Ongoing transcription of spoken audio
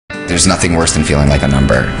there's nothing worse than feeling like a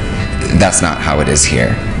number. That's not how it is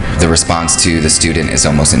here. The response to the student is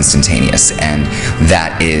almost instantaneous, and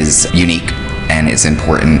that is unique, and it's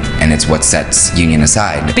important, and it's what sets union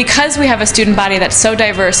aside. Because we have a student body that's so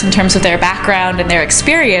diverse in terms of their background and their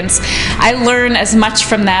experience, I learn as much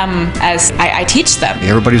from them as I teach them.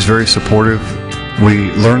 Everybody's very supportive.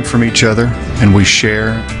 We learn from each other and we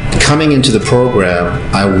share. Coming into the program,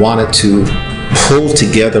 I wanted to pull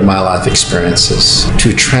together my life experiences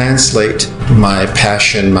to translate my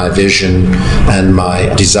passion, my vision, and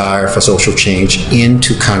my desire for social change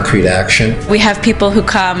into concrete action. We have people who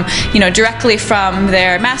come, directly from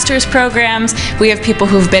their master's programs. We have people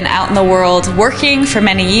who've been out in the world working for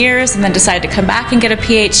many years and then decide to come back and get a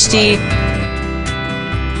PhD.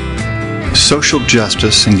 Social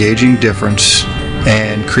justice, engaging difference,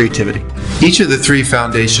 and creativity. Each of the 3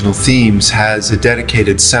 foundational themes has a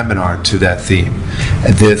dedicated seminar to that theme.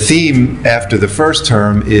 The theme after the first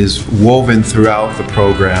term is woven throughout the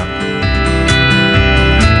program.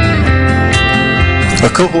 A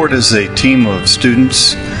cohort is a team of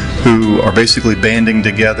students who are basically banding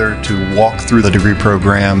together to walk through the degree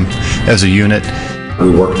program as a unit. We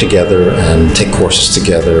work together and take courses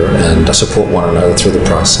together and support one another through the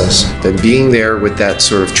process. And being there with that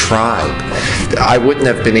sort of tribe, I wouldn't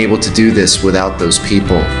have been able to do this without those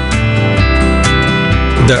people.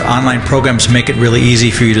 The online programs make it really easy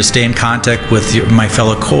for you to stay in contact with my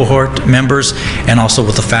fellow cohort members and also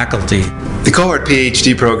with the faculty. The Cohort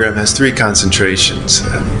Ph.D. program has 3 concentrations: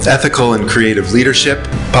 ethical and creative leadership,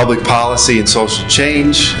 public policy and social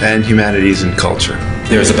change, and humanities and culture.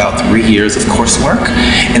 There's about 3 years of coursework,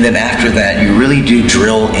 and then after that you really do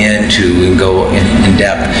drill into and go in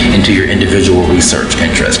depth into your individual research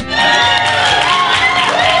interest.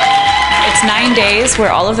 It's 9 days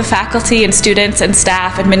where all of the faculty and students and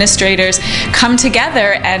staff, administrators come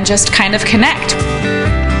together and just kind of connect.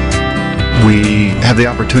 We have the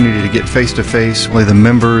opportunity to get face-to-face with the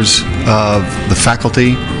members of the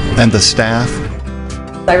faculty and the staff.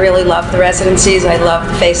 I really love the residencies. I love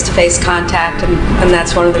the face-to-face contact, and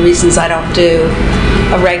that's one of the reasons I don't do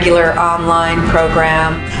a regular online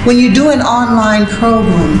program. When you do an online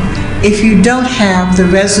program, if you don't have the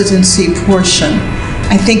residency portion,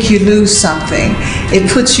 I think you lose something. It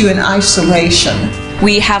puts you in isolation.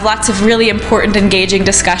 We have lots of really important, engaging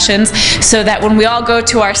discussions so that when we all go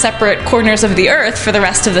to our separate corners of the earth for the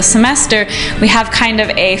rest of the semester, we have kind of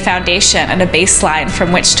a foundation and a baseline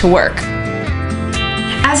from which to work.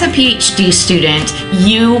 As a PhD student,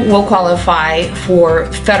 you will qualify for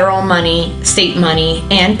federal money, state money,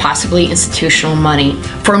 and possibly institutional money.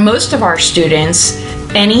 For most of our students,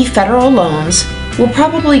 any federal loans will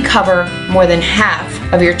probably cover more than half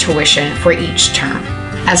of your tuition for each term.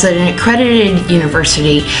 As an accredited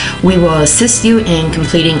university, we will assist you in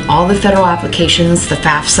completing all the federal applications, the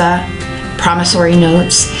FAFSA, promissory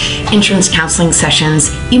notes, entrance counseling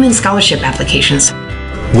sessions, even scholarship applications.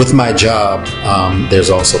 With my job, there's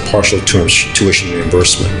also partial tuition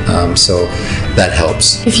reimbursement, so that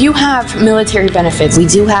helps. If you have military benefits, we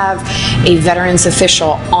do have a veterans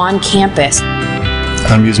official on campus.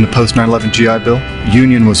 I'm using the post 9/11 GI Bill.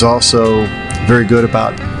 Union was also very good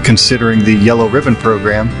about considering the Yellow Ribbon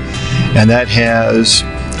program, and that has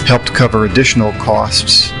helped cover additional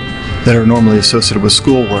costs that are normally associated with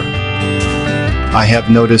schoolwork. I have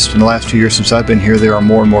noticed in the last 2 years since I've been here, there are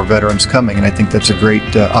more and more veterans coming, and I think that's a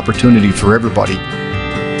great opportunity for everybody.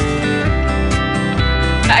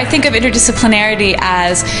 I think of interdisciplinarity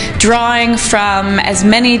as drawing from as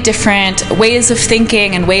many different ways of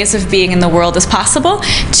thinking and ways of being in the world as possible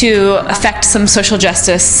to affect some social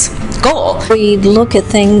justice goal. We look at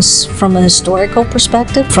things from a historical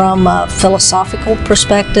perspective, from a philosophical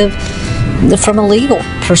perspective, from a legal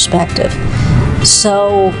perspective.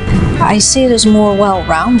 So I see it as more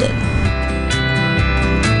well-rounded.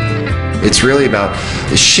 It's really about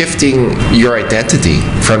shifting your identity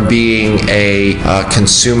from being a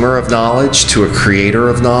consumer of knowledge to a creator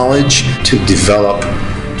of knowledge. To develop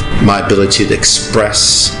my ability to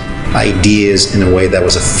express ideas in a way that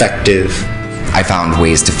was effective. I found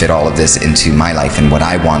ways to fit all of this into my life and what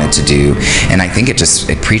I wanted to do, and I think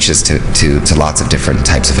it preaches to lots of different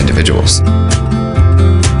types of individuals.